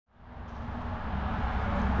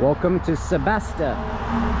Welcome to Sebasta,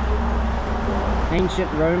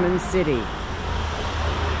 ancient Roman city.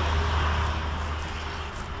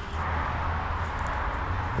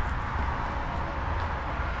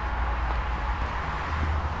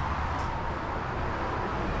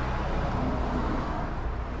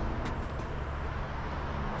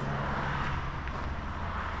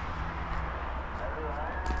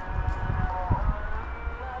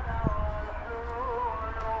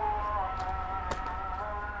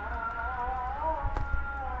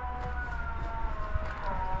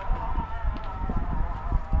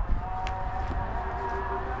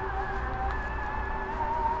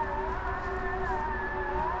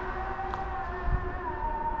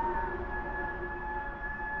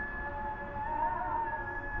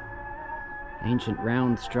 Ancient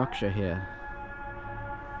round structure here.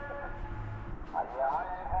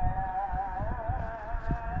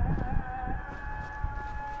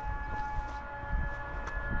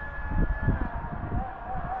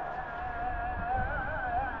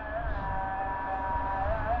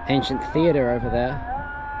 Ancient theatre over there.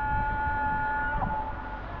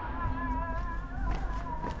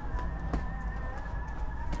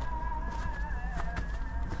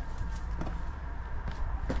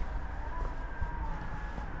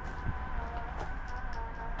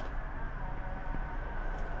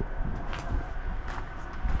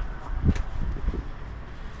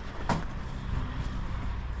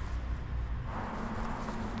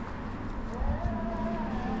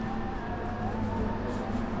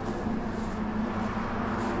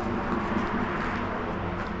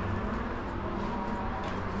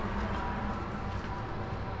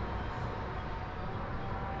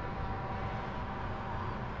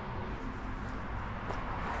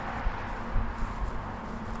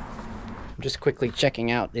 Just quickly checking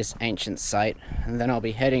out this ancient site, and then I'll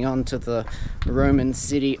be heading on to the Roman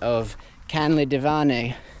city of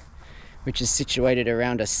Canle, which is situated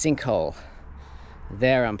around a sinkhole.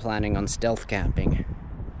 There I'm planning on stealth camping.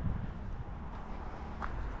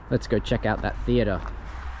 Let's go check out that theatre.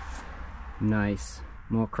 Nice,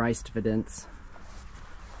 more Christ evidence.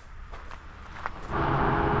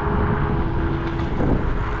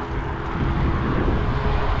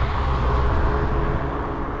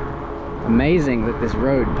 Amazing that this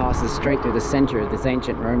road passes straight through the center of this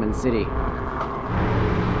ancient Roman city.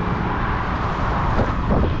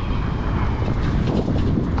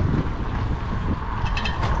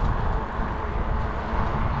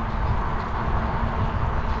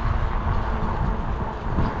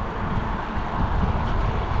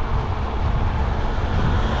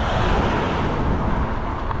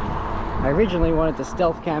 I originally wanted to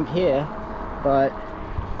stealth camp here, but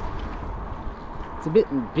it's a bit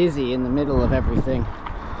busy in the middle of everything.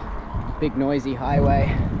 Big noisy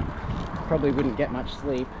highway. Probably wouldn't get much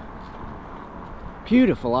sleep.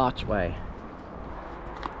 Beautiful archway.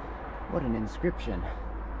 What an inscription.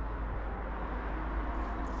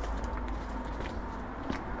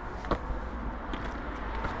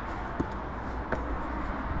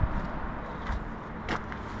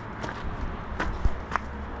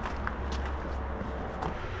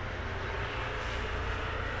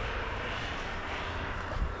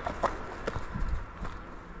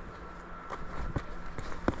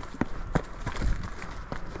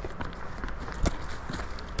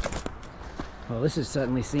 Well, this has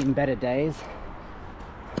certainly seen better days.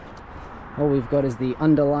 All we've got is the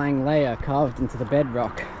underlying layer carved into the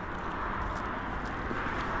bedrock.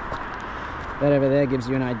 That over there gives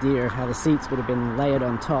you an idea of how the seats would have been layered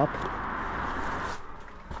on top.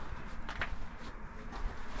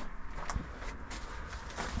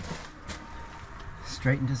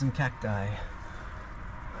 Straight into some cacti.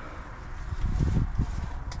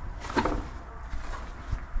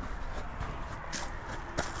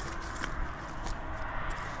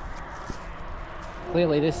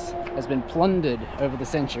 Clearly this has been plundered over the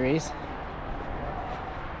centuries.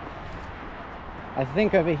 I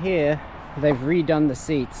think over here they've redone the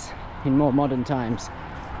seats in more modern times.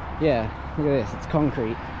 Yeah, look at this, it's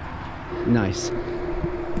concrete. Nice.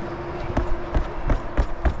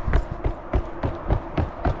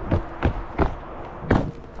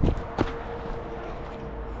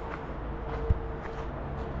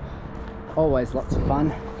 Always lots of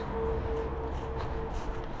fun.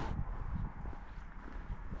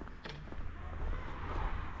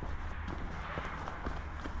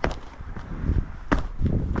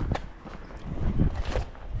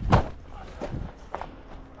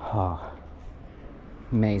 Oh,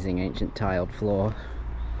 amazing ancient tiled floor.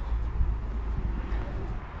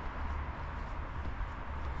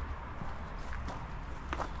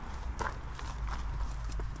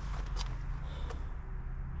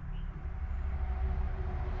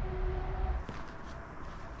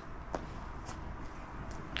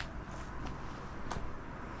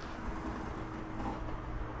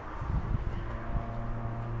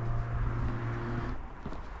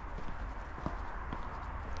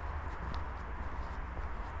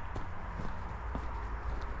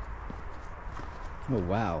 Oh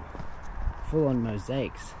wow, full on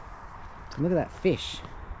mosaics. And look at that fish.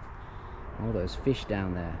 All those fish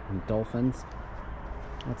down there, and dolphins.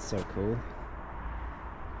 That's so cool.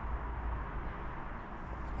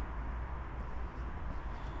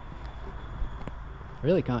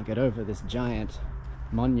 Really can't get over this giant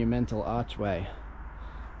monumental archway.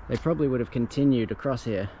 They probably would have continued across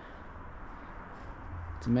here.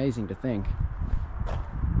 It's amazing to think.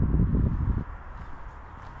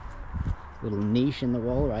 Little niche in the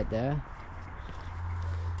wall right there.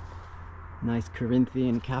 Nice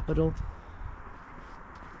Corinthian capital.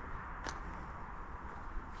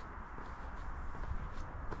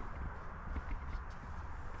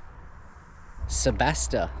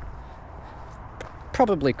 Sebasta.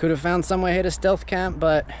 Probably could have found somewhere here to stealth camp,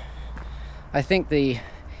 but I think the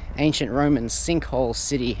ancient Roman sinkhole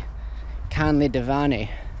city, Canle Divane,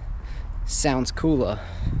 sounds cooler.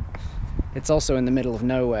 It's also in the middle of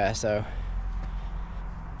nowhere, so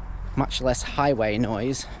much less highway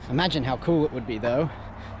noise. Imagine how cool it would be, though,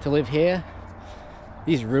 to live here.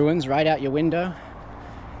 These ruins right out your window.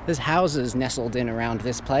 There's houses nestled in around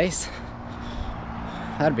this place.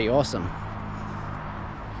 That'd be awesome.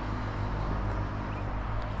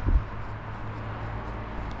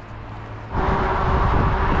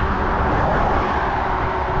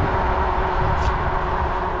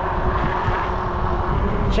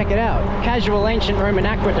 Check it out, casual ancient Roman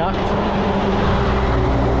aqueduct.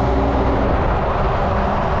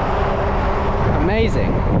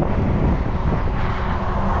 Amazing.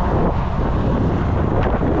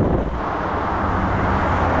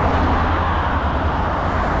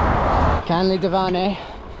 Canle Divane,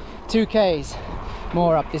 2 Ks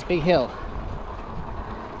more up this big hill.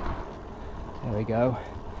 There we go,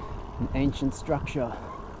 an ancient structure.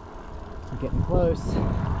 We're getting close.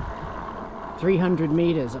 300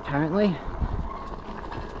 meters apparently.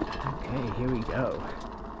 Okay, here we go.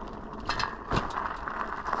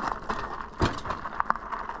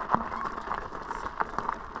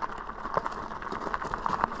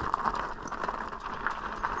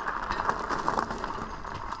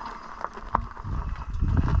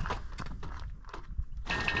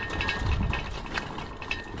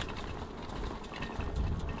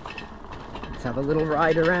 Let's have a little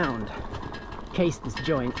ride around. Case this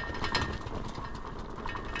joint.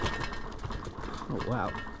 Oh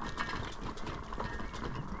wow.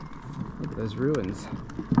 Look at those ruins.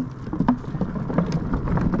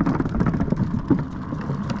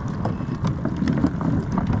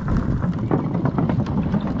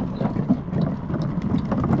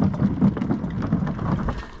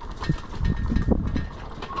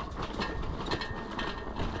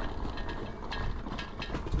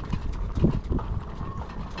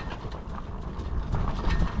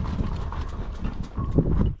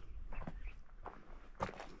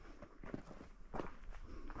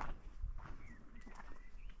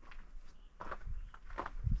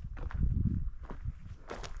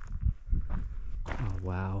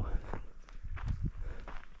 Wow.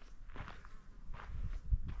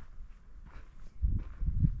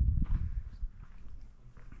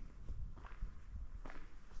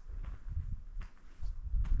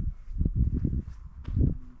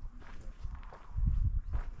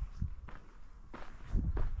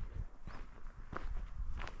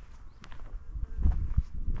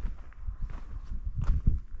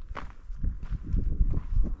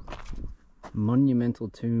 Monumental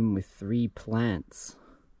tomb with 3 plants.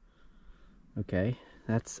 Okay,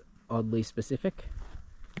 that's oddly specific.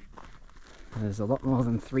 There's a lot more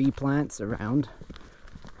than 3 plants around.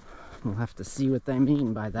 We'll have to see what they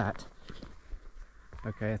mean by that.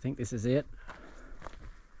 Okay, I think this is it.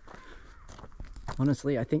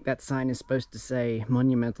 Honestly, I think that sign is supposed to say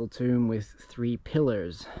monumental tomb with 3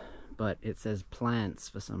 pillars, but it says plants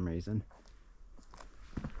for some reason.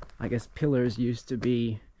 I guess pillars used to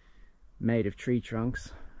be made of tree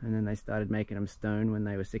trunks, and then they started making them stone when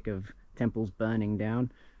they were sick of temples burning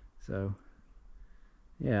down. So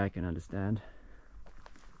yeah, I can understand.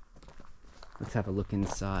 Let's have a look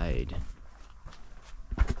inside.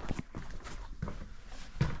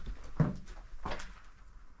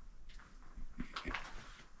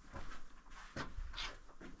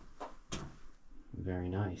 Very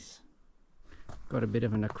nice. Got a bit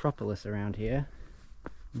of a necropolis around here.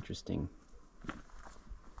 Interesting.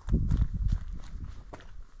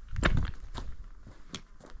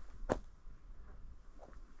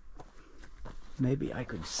 Maybe I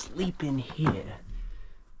could sleep in here.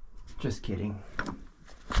 Just kidding.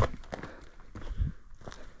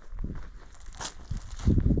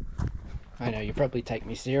 I know you probably take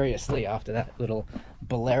me seriously after that little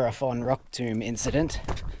Bellerophon rock tomb incident.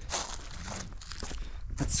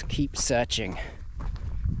 Let's keep searching.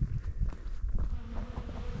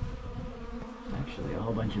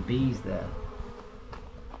 bunch of bees there.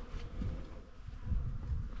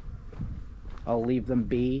 I'll leave them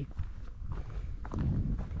be.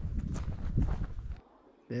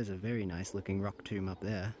 There's a very nice looking rock tomb up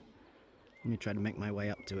there. Let me try to make my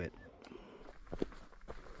way up to it.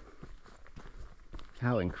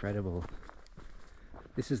 How incredible.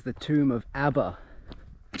 This is the tomb of Abba.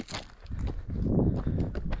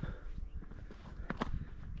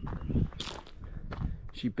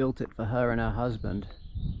 She built it for her and her husband.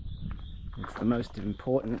 It's the most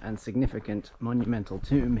important and significant monumental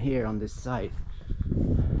tomb here on this site.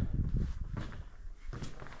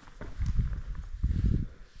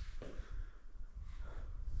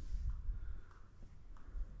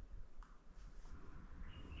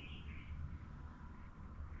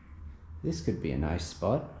 This could be a nice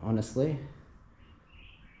spot, honestly.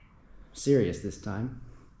 Serious this time.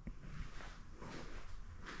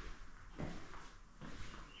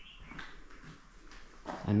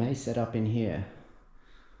 I may set up in here,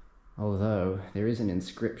 although there is an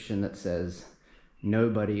inscription that says,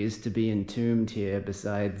 "Nobody is to be entombed here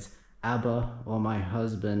besides Abba or my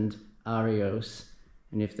husband, Arios,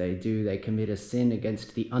 and if they do, they commit a sin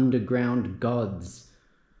against the underground gods."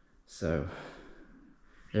 So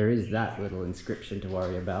there is that little inscription to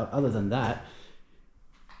worry about. Other than that,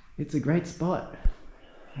 it's a great spot.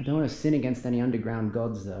 I don't want to sin against any underground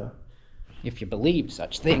gods, though. If you believe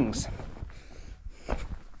such things.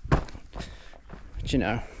 But you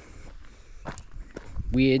know,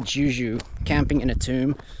 weird juju camping in a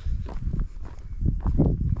tomb.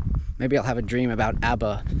 Maybe I'll have a dream about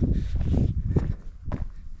Abba.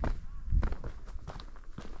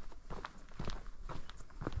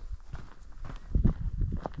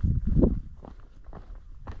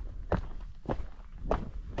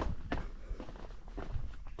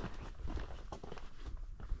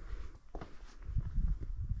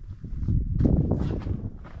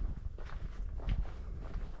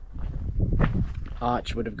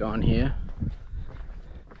 Arch would have gone here.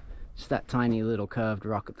 Just that tiny little curved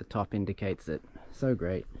rock at the top indicates it. So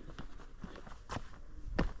great.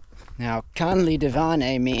 Now, Canli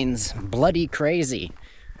Divane means bloody crazy,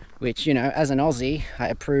 which, you know, as an Aussie, I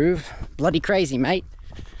approve. Bloody crazy, mate.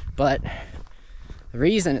 But the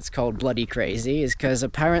reason it's called bloody crazy is because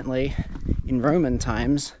apparently in Roman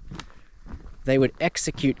times they would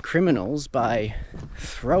execute criminals by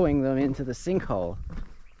throwing them into the sinkhole.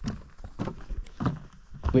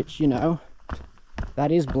 Which, you know, that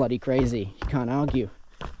is bloody crazy. You can't argue.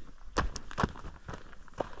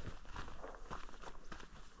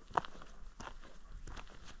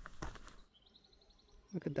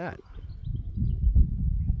 Look at that.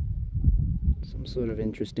 Some sort of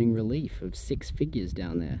interesting relief of 6 figures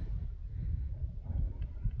down there.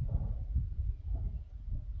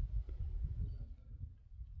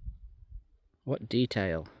 What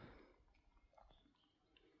detail.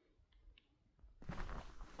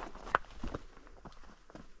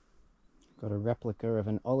 Got a replica of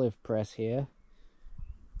an olive press here.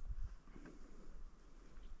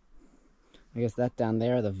 I guess that down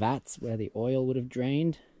there are the vats where the oil would have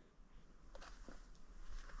drained.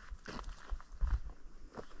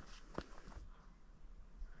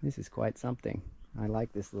 This is quite something. I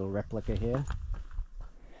like this little replica here.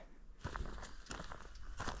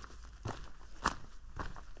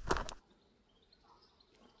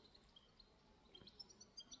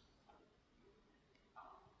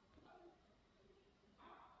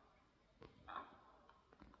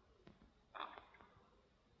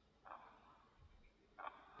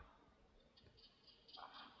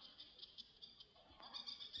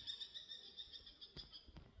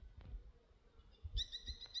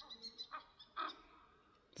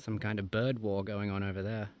 Some kind of bird war going on over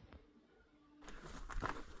there.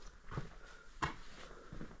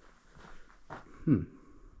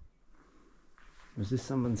 Was this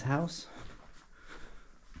someone's house?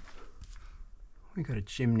 We got a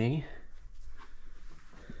chimney.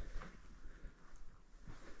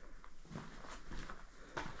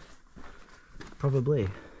 Probably.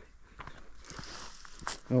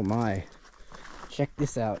 Oh my. Check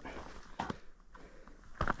this out.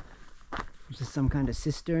 Is this some kind of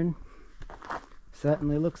cistern?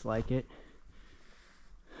 Certainly looks like it.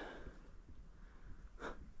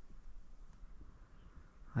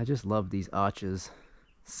 I just love these arches.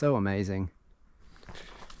 So amazing.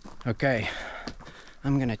 Okay,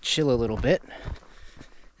 I'm gonna chill a little bit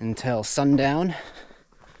until sundown.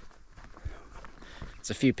 There's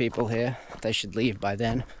a few people here. They should leave by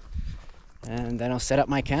then. And then I'll set up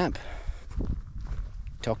my camp.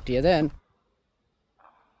 Talk to you then.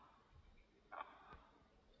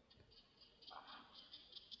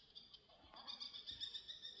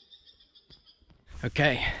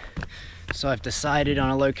 Okay, so I've decided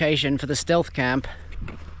on a location for the stealth camp.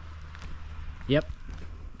 Yep,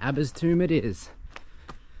 Abba's tomb it is.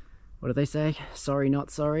 What do they say? Sorry,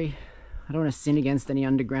 not sorry. I don't want to sin against any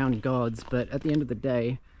underground gods, but at the end of the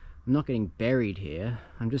day, I'm not getting buried here.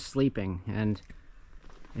 I'm just sleeping, and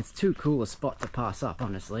it's too cool a spot to pass up,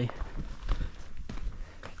 honestly.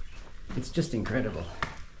 It's just incredible.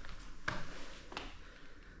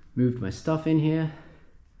 Moved my stuff in here.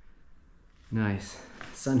 Nice.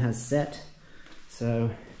 Sun has set, so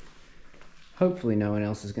hopefully no one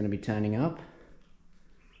else is going to be turning up.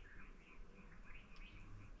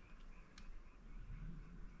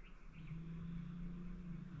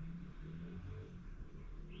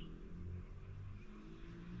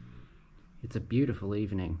 It's a beautiful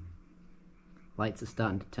evening. Lights are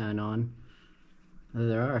starting to turn on.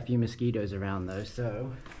 There are a few mosquitoes around though,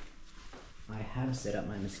 so I have set up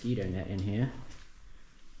my mosquito net in here.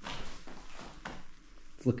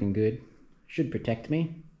 It's looking good. Should protect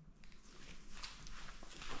me.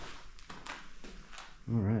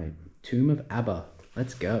 Alright, Tomb of Abba.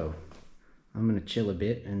 Let's go. I'm gonna chill a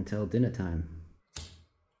bit until dinner time.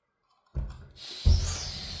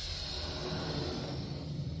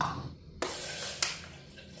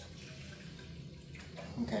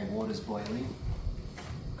 Okay, water's boiling.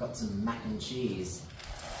 Got some mac and cheese.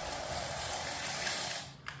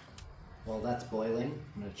 While that's boiling,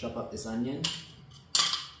 I'm going to chop up this onion.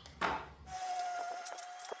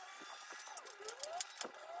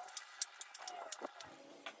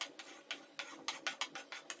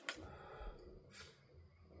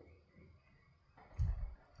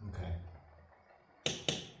 Okay.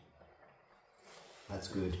 That's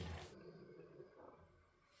good.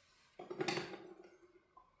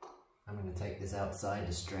 I'm going to take this outside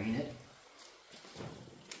to strain it.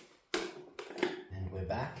 And we're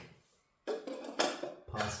back.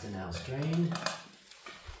 Pasta now strained.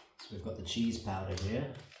 So we've got the cheese powder here.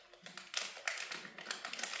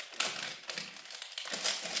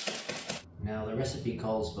 Now the recipe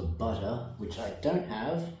calls for butter, which I don't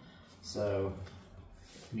have, so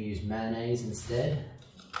I'm going to use mayonnaise instead.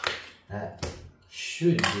 That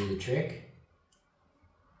should do the trick.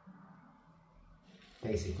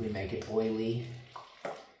 Basically make it oily,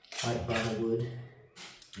 like butter would.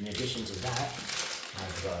 In addition to that,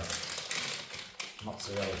 I've got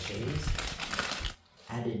mozzarella cheese,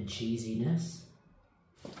 added cheesiness.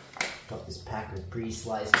 Got this pack of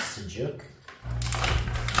pre-sliced sujuk.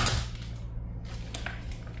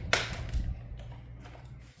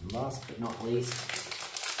 And last but not least,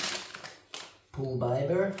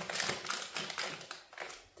 poolbiber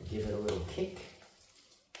to give it a little kick.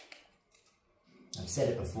 I've said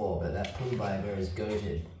it before, but that poolbiber is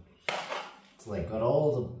goated. It's like got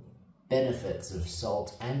all the benefits of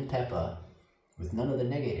salt and pepper with none of the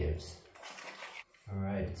negatives.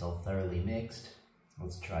 Alright, it's all thoroughly mixed.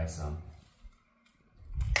 Let's try some.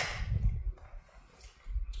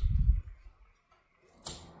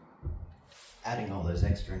 Adding all those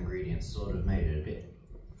extra ingredients sort of made it a bit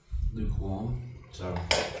lukewarm, so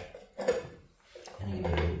I'm going to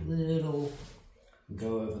give it a little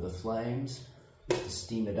go over the flames to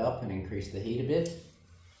steam it up and increase the heat a bit.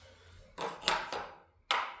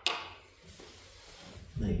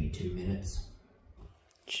 Maybe 2 minutes.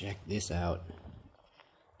 Check this out.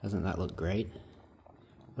 Doesn't that look great?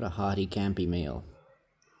 What a hearty campy meal.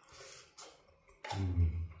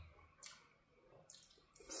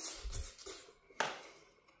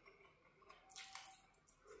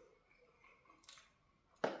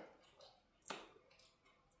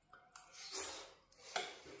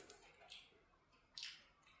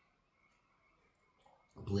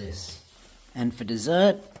 Bliss. And for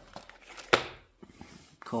dessert,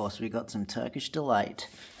 of course, we got some Turkish delight.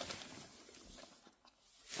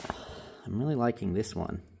 I'm really liking this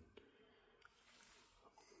one.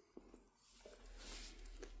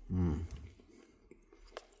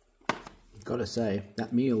 Gotta say,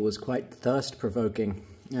 that meal was quite thirst-provoking,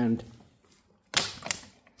 and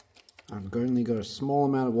I've only got a small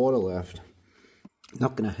amount of water left.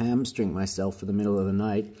 Not gonna hamstring myself for the middle of the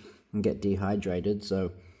night and get dehydrated,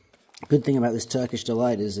 so good thing about this Turkish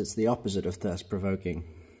delight is it's the opposite of thirst-provoking.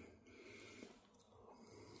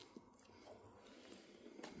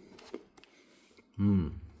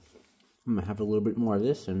 I'm gonna have a little bit more of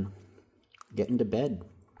this and get into bed.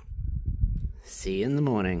 See you in the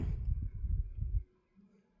morning.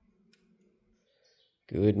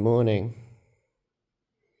 Good morning.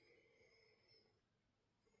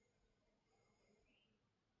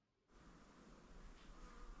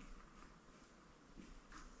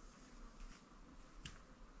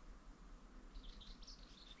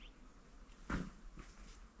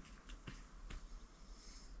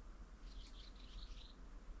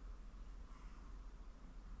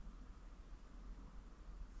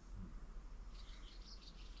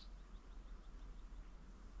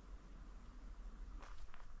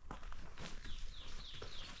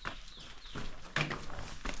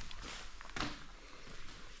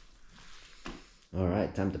 All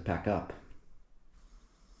right, time to pack up.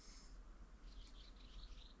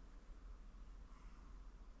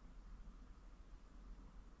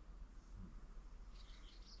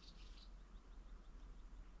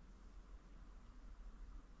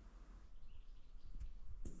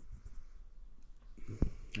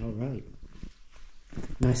 All right,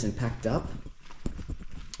 nice and packed up.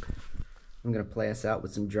 I'm gonna play us out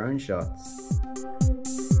with some drone shots.